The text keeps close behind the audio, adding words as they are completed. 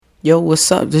Yo,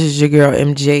 what's up? This is your girl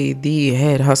MJ, the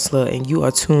head hustler, and you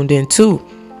are tuned in to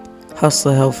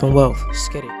Hustler Health and Wealth. Let's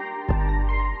get it.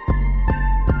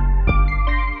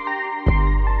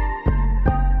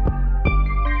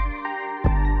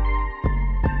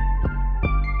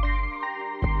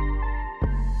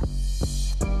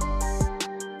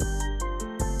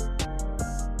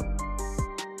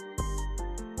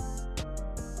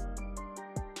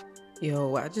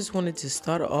 Yo, I just wanted to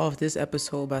start off this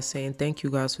episode by saying thank you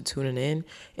guys for tuning in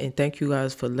and thank you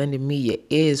guys for lending me your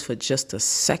ears for just a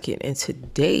second. And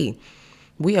today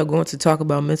we are going to talk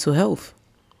about mental health.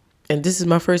 And this is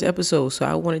my first episode, so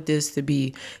I wanted this to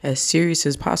be as serious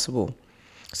as possible.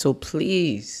 So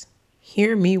please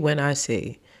hear me when I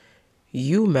say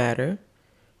you matter.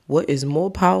 What is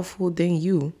more powerful than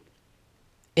you?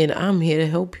 And I'm here to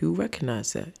help you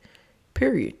recognize that.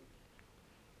 Period.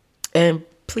 And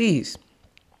please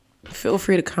feel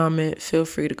free to comment. Feel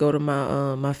free to go to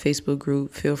my Facebook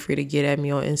group. Feel free to get at me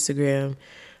on Instagram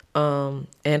and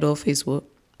on Facebook.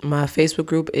 My Facebook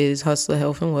group is Hustler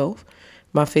Health and Wealth.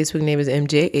 My Facebook name is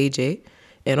MJAJ.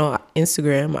 And on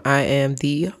Instagram, I am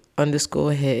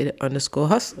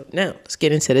the_head_hustler. Now, let's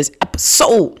get into this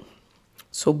episode.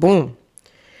 So, boom.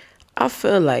 I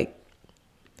feel like,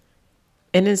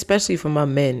 and especially for my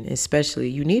men, especially,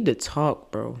 you need to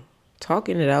talk, bro.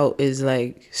 Talking it out is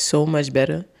like so much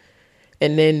better.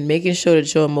 And then making sure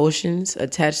that your emotions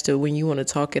attached to when you want to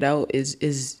talk it out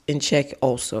is in check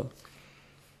also.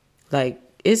 Like,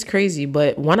 it's crazy,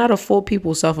 but 1 out of 4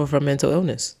 people suffer from mental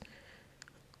illness.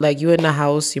 Like, you're in the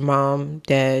house, your mom,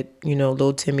 dad,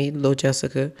 little Timmy, little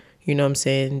Jessica, you know what I'm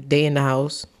saying? They in the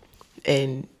house.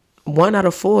 And 1 out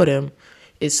of 4 of them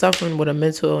is suffering with a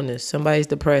mental illness. Somebody's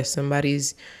depressed.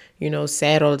 Somebody's,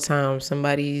 sad all the time.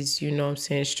 Somebody's,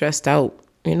 stressed out.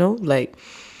 Like,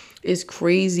 it's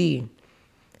crazy.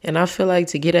 And I feel like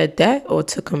to get at that or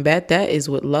to combat that is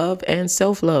with love and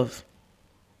self-love.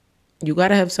 You got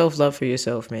to have self-love for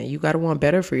yourself, man. You got to want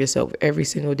better for yourself every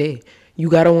single day. You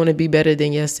got to want to be better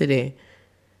than yesterday.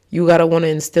 You got to want to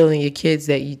instill in your kids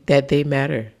that they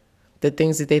matter. The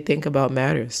things that they think about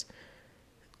matters.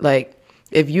 Like,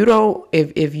 if you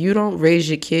don't raise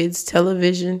your kids,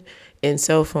 television and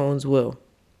cell phones will.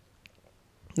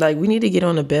 Like, we need to get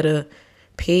on a better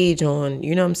page on,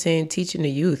 teaching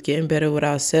the youth, getting better with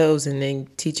ourselves and then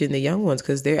teaching the young ones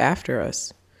because they're after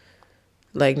us.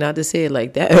 Like, not to say it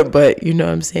like that, but you know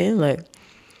what I'm saying? Like,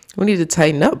 we need to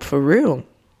tighten up for real.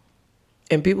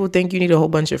 And people think you need a whole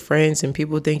bunch of friends and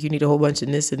people think you need a whole bunch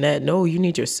of this and that. No, you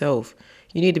need yourself.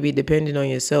 You need to be dependent on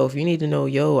yourself. You need to know,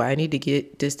 I need to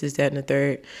get this, that, and the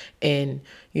third. And,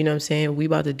 we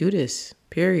about to do this,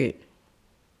 period.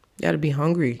 You got to be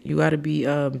hungry. You got to be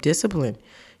disciplined.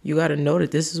 You got to know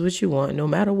that this is what you want no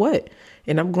matter what.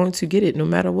 And I'm going to get it no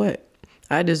matter what.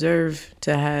 I deserve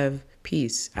to have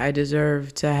peace. I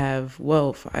deserve to have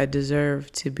wealth. I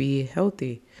deserve to be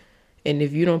healthy. And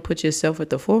if you don't put yourself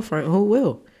at the forefront, who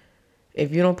will?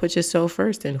 If you don't put yourself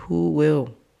first, then who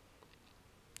will?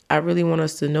 I really want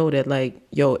us to know that,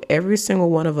 every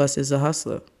single one of us is a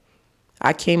hustler.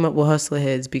 I came up with hustler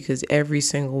heads because every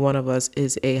single one of us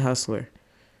is a hustler.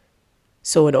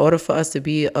 So in order for us to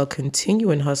be a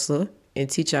continuing hustler and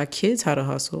teach our kids how to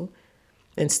hustle,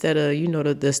 instead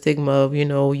of, the stigma of,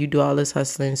 you do all this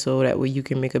hustling so that way you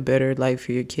can make a better life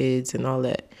for your kids and all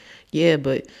that. Yeah,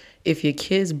 but if your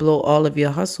kids blow all of your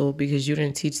hustle because you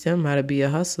didn't teach them how to be a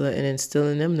hustler and instill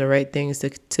in them the right things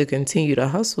to continue to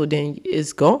hustle, then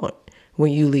it's gone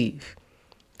when you leave.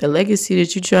 The legacy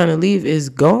that you're trying to leave is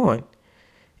gone.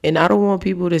 And I don't want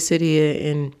people to sit here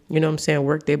and,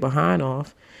 work their behind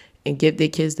off and give their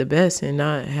kids the best and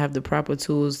not have the proper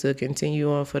tools to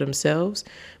continue on for themselves,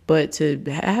 but to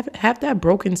have that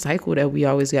broken cycle that we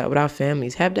always got with our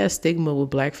families, have that stigma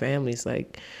with Black families.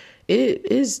 Like, it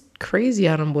is crazy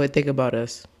how them boys think about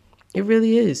us. It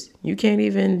really is. You can't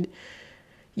even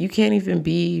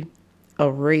be a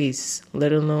race,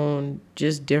 let alone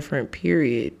just different,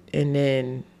 period. And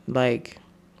then,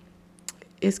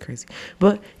 it's crazy.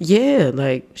 But yeah,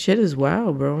 shit is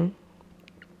wild, bro.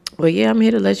 But yeah, I'm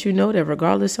here to let you know that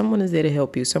regardless, someone is there to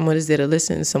help you. Someone is there to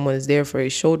listen. Someone is there for a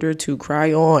shoulder to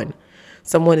cry on.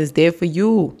 Someone is there for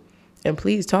you. And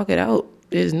please talk it out.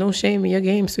 There's no shame in your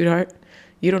game, sweetheart.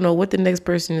 You don't know what the next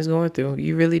person is going through.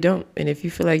 You really don't. And if you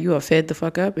feel like you are fed the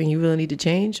fuck up and you really need to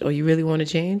change or you really want to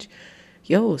change,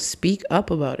 speak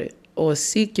up about it or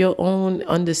seek your own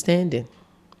understanding.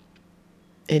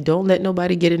 And don't let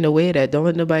nobody get in the way of that. Don't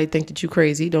let nobody think that you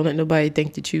crazy. Don't let nobody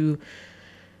think that you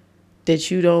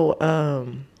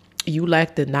don't you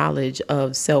lack the knowledge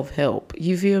of self-help.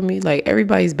 You feel me? Like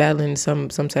everybody's battling some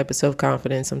type of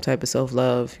self-confidence, some type of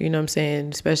self-love. You know what I'm saying?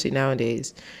 Especially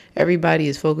nowadays. Everybody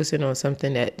is focusing on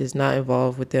something that does not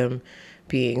involve with them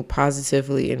being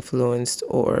positively influenced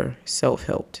or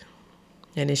self-helped.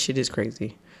 And this shit is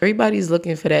crazy. Everybody's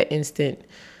looking for that instant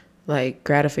like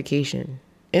gratification.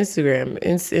 Instant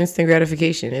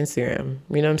gratification, Instagram.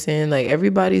 You know what I'm saying? Like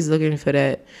everybody's looking for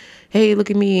that, hey,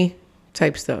 look at me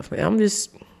type stuff. And I'm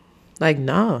just like,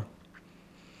 nah.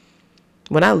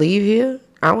 When I leave here,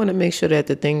 I want to make sure that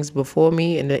the things before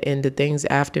me and the things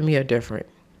after me are different.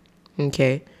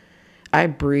 Okay? I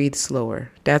breathe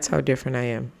slower. That's how different I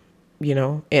am. You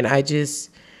know? And I just,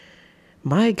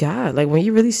 my God, like when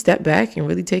you really step back and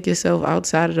really take yourself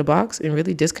outside of the box and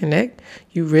really disconnect,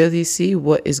 you really see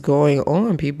what is going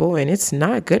on, people. And it's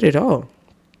not good at all.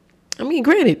 I mean,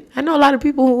 granted, I know a lot of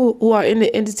people who are in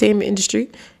the entertainment industry.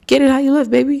 Get it how you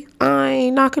live, baby. I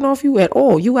ain't knocking off you at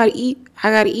all. You gotta eat. I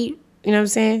gotta eat. You know what I'm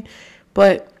saying?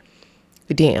 But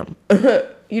damn,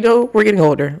 you know, we're getting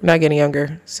older, not getting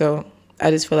younger. So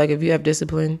I just feel like if you have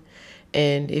discipline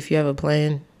and if you have a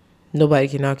plan, nobody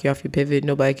can knock you off your pivot.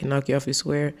 Nobody can knock you off your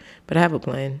square. But have a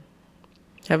plan.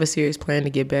 Have a serious plan to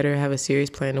get better. Have a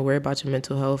serious plan to worry about your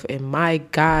mental health. And my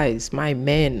guys, my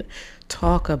men,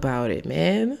 talk about it,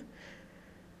 man.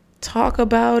 Talk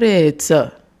about it.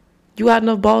 You got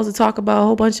enough balls to talk about a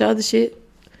whole bunch of other shit.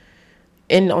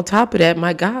 And on top of that,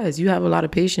 my guys, you have a lot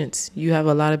of patience. You have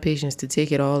a lot of patience to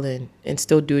take it all in and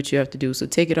still do what you have to do. So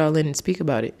take it all in and speak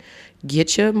about it.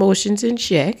 Get your emotions in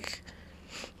check.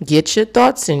 Get your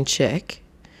thoughts in check.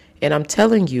 And I'm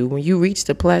telling you, when you reach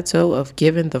the plateau of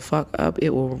giving the fuck up,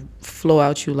 it will flow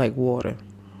out you like water.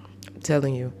 I'm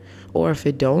telling you. Or if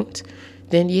it don't,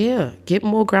 then yeah, get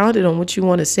more grounded on what you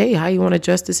want to say, how you want to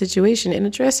address the situation and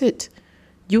address it.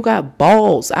 You got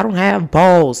balls. I don't have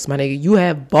balls, my nigga. You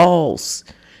have balls.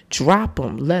 Drop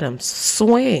them. Let them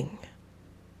swing.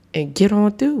 And get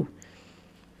on through.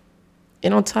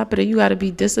 And on top of that, you got to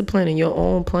be disciplined in your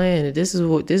own plan. This is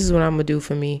what I'm going to do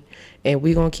for me. And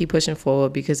we're going to keep pushing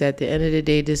forward because at the end of the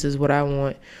day, this is what I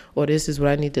want. Or this is what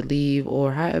I need to leave.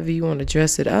 Or however you want to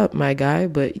dress it up, my guy.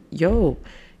 But yo,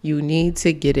 you need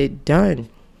to get it done.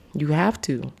 You have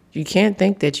to. You can't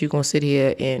think that you're going to sit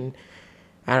here and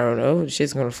I don't know,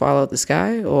 shit's gonna fall out the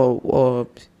sky, or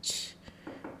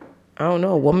I don't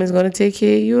know, a woman's gonna take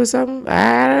care of you or something.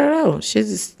 I don't know. Shit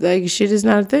is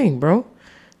not a thing, bro.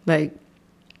 Like,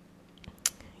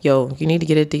 yo, you need to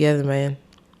get it together, man.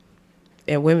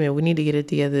 And women, we need to get it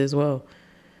together as well.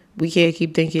 We can't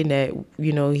keep thinking that,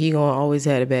 you know, he gonna always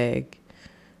have a bag.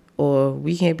 Or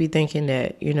we can't be thinking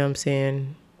that, you know what I'm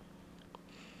saying,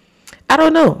 I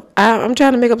don't know. I'm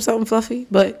trying to make up something fluffy,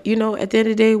 but you know, at the end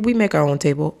of the day, we make our own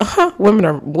table. Women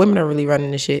are really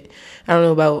running the shit. I don't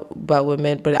know about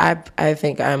women, but I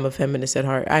think I'm a feminist at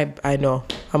heart. I know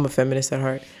I'm a feminist at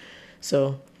heart.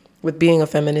 So with being a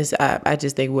feminist, I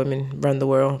just think women run the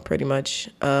world pretty much.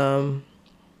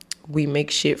 We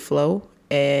make shit flow,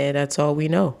 and that's all we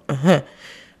know.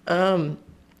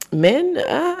 Men,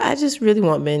 I just really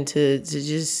want men to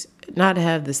just not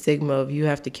have the stigma of you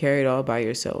have to carry it all by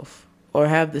yourself. Or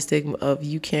have the stigma of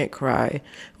you can't cry.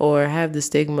 Or have the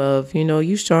stigma of, you know,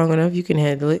 you strong enough, you can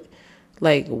handle it.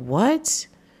 Like, what?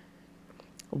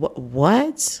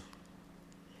 What?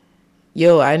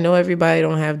 Yo, I know everybody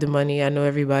don't have the money. I know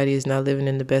everybody is not living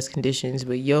in the best conditions.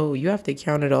 But yo, you have to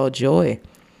count it all joy.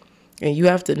 And you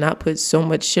have to not put so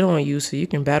much shit on you so you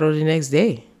can battle the next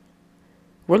day.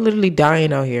 We're literally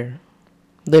dying out here.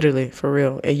 Literally, for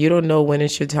real. And you don't know when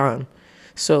it's your time.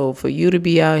 So for you to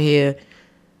be out here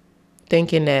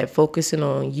thinking that focusing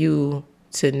on you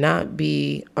to not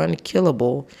be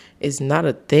unkillable is not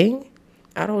a thing,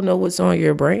 I don't know what's on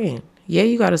your brain. Yeah,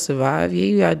 you got to survive. Yeah,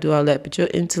 you got to do all that. But your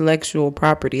intellectual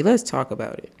property, let's talk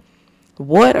about it.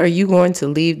 What are you going to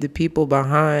leave the people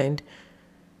behind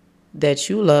that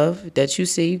you love, that you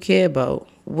say you care about?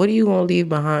 What are you going to leave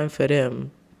behind for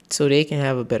them so they can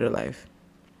have a better life?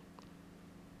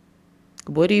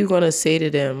 What are you going to say to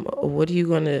them? What are you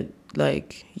going to what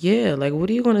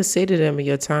are you going to say to them in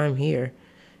your time here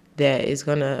that is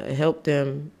going to help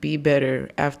them be better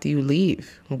after you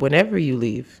leave, whenever you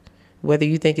leave? Whether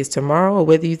you think it's tomorrow or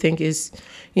whether you think it's,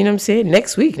 you know what I'm saying,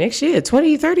 next week, next year,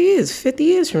 20, 30 years, 50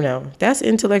 years from now. That's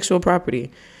intellectual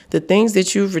property. The things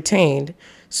that you've retained.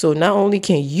 So not only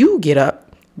can you get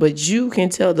up, but you can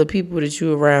tell the people that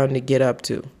you're around to get up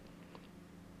to.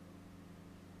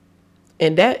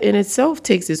 And that in itself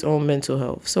takes its own mental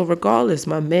health. So regardless,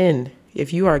 my men,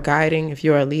 if you are guiding, if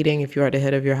you are leading, if you are the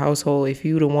head of your household, if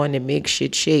you're the one that makes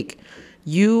shit shake,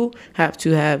 you have to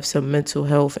have some mental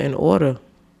health in order.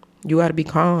 You got to be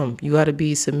calm. You got to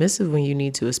be submissive when you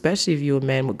need to, especially if you're a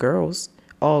man with girls,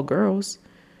 all girls,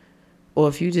 or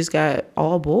if you just got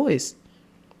all boys.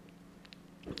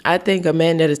 I think a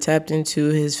man that is tapped into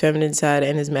his feminine side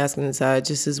and his masculine side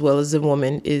just as well as a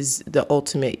woman is the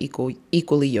ultimate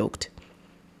equally yoked.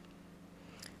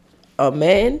 A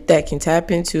man that can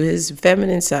tap into his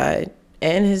feminine side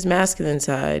and his masculine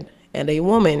side, and a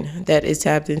woman that is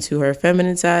tapped into her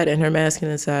feminine side and her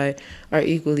masculine side are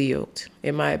equally yoked,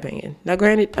 in my opinion. Now,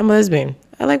 granted, I'm a lesbian.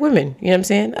 I like women. You know what I'm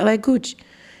saying? I like Gooch.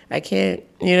 I can't,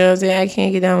 you know what I'm saying? I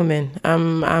can't get down with men.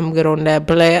 I'm good on that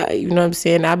play. You know what I'm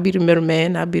saying? I'll be the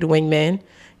middleman. I'll be the wingman.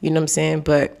 You know what I'm saying?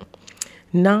 But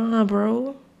nah,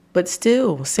 bro. But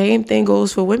still, same thing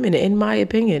goes for women, in my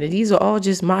opinion. And these are all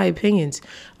just my opinions.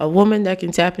 A woman that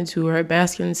can tap into her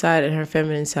masculine side and her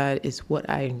feminine side is what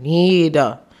I need.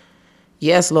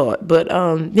 Yes, Lord. But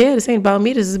yeah, this ain't about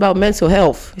me. This is about mental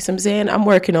health. You see what I'm saying? I'm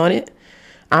working on it.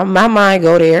 My mind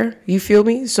go there. You feel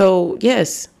me? So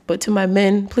yes. But to my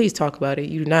men, please talk about it.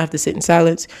 You do not have to sit in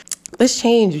silence. Let's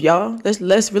change, y'all.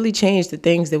 Let's really change the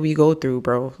things that we go through,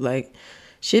 bro. Like,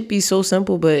 shit be so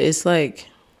simple, but it's like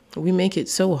we make it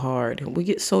so hard. We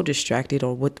get so distracted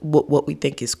on what we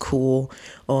think is cool,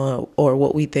 or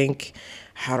what we think,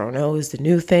 I don't know, is the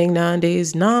new thing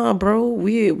nowadays. Nah, bro,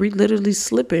 we literally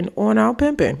slipping on our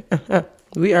pimping.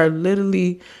 We are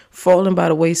literally falling by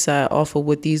the wayside off of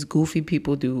what these goofy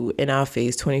people do in our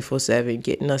face 24/7,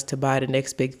 getting us to buy the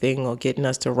next big thing or getting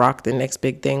us to rock the next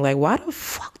big thing. Like, why the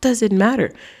fuck does it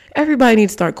matter? Everybody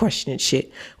needs to start questioning shit.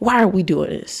 Why are we doing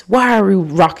this? Why are we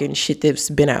rocking shit that's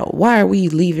been out? Why are we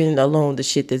leaving alone the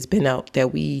shit that's been out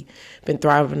that we been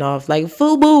thriving off? Like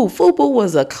FUBU. FUBU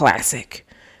was a classic.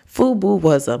 FUBU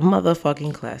was a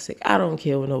motherfucking classic. I don't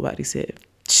care what nobody said.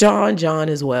 Sean John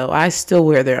as well. I still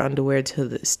wear their underwear to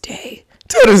this day.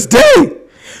 To this day.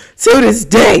 To this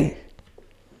day.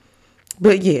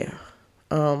 But yeah,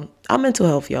 our mental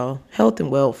health, y'all. Health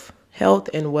and wealth. Health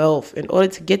and wealth. In order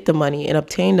to get the money and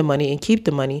obtain the money and keep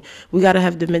the money, we got to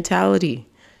have the mentality.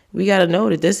 We got to know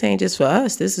that this ain't just for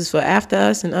us. This is for after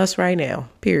us and us right now.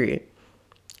 Period.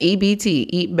 EBT.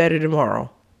 Eat better tomorrow.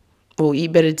 Well,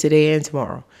 eat better today and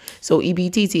tomorrow. So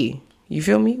EBTT. You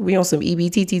feel me? We on some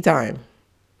EBTT time.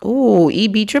 Ooh,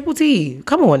 EB triple T.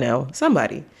 Come on now.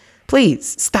 Somebody.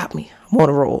 Please stop me. I'm on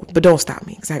a roll. But don't stop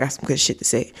me because I got some good shit to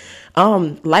say.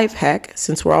 Life hack,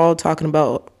 since we're all talking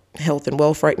about health and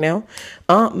wealth right now.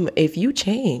 If you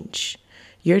change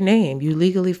your name, you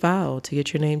legally file to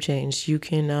get your name changed. You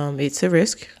can, it's a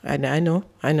risk. I know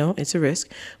it's a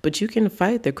risk. But you can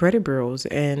fight the credit bureaus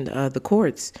and the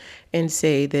courts and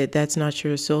say that that's not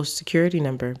your social security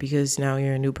number because now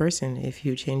you're a new person if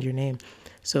you change your name.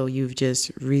 So you've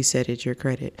just resetted your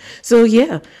credit. So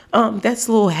yeah, that's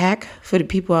a little hack for the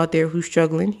people out there who's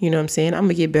struggling. You know what I'm saying? I'm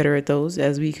going to get better at those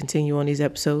as we continue on these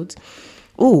episodes.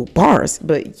 Ooh, bars.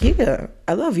 But yeah,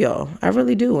 I love y'all. I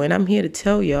really do. And I'm here to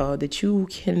tell y'all that you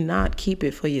cannot keep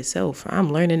it for yourself.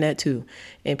 I'm learning that too.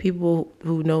 And people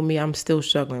who know me, I'm still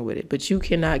struggling with it. But you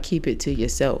cannot keep it to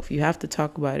yourself. You have to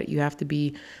talk about it. You have to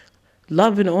be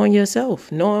loving on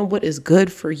yourself, knowing what is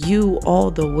good for you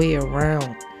all the way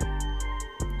around.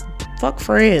 Fuck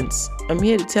friends. I'm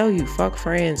here to tell you, fuck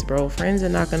friends, bro. Friends are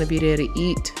not going to be there to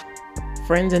eat.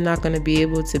 Friends are not going to be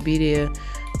able to be there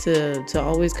to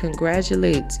always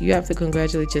congratulate. You have to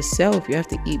congratulate yourself. You have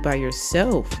to eat by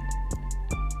yourself.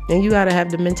 And you got to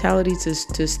have the mentality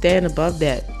to stand above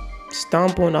that.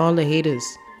 Stomp on all the haters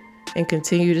and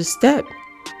continue to step.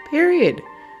 Period.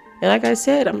 And like I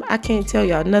said, I can't tell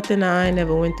y'all nothing I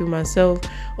never went through myself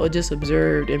or just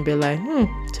observed and be like,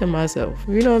 to myself.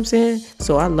 You know what I'm saying?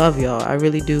 So I love y'all. I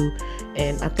really do.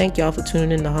 And I thank y'all for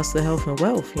tuning in to Hustler Health and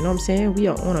Wealth. You know what I'm saying? We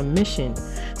are on a mission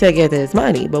to get this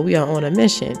money, but we are on a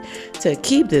mission to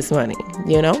keep this money.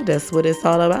 You know, that's what it's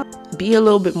all about. Be a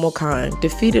little bit more kind.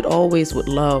 Defeat it always with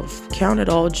love. Count it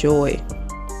all joy.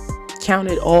 Count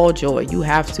it all joy. You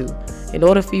have to. In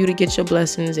order for you to get your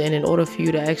blessings and in order for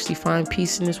you to actually find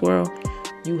peace in this world,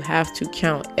 you have to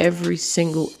count every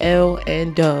single L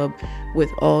and dub with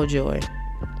all joy.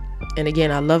 And again,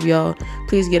 I love y'all.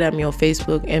 Please get at me on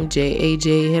Facebook,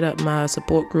 MJAJ. Hit up my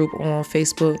support group on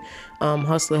Facebook,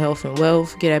 Hustler Health and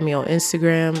Wealth. Get at me on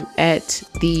Instagram at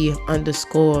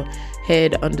 @the_head_hustler.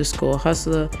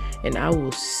 And I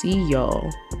will see y'all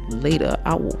later.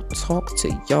 I will talk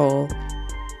to y'all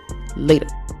later.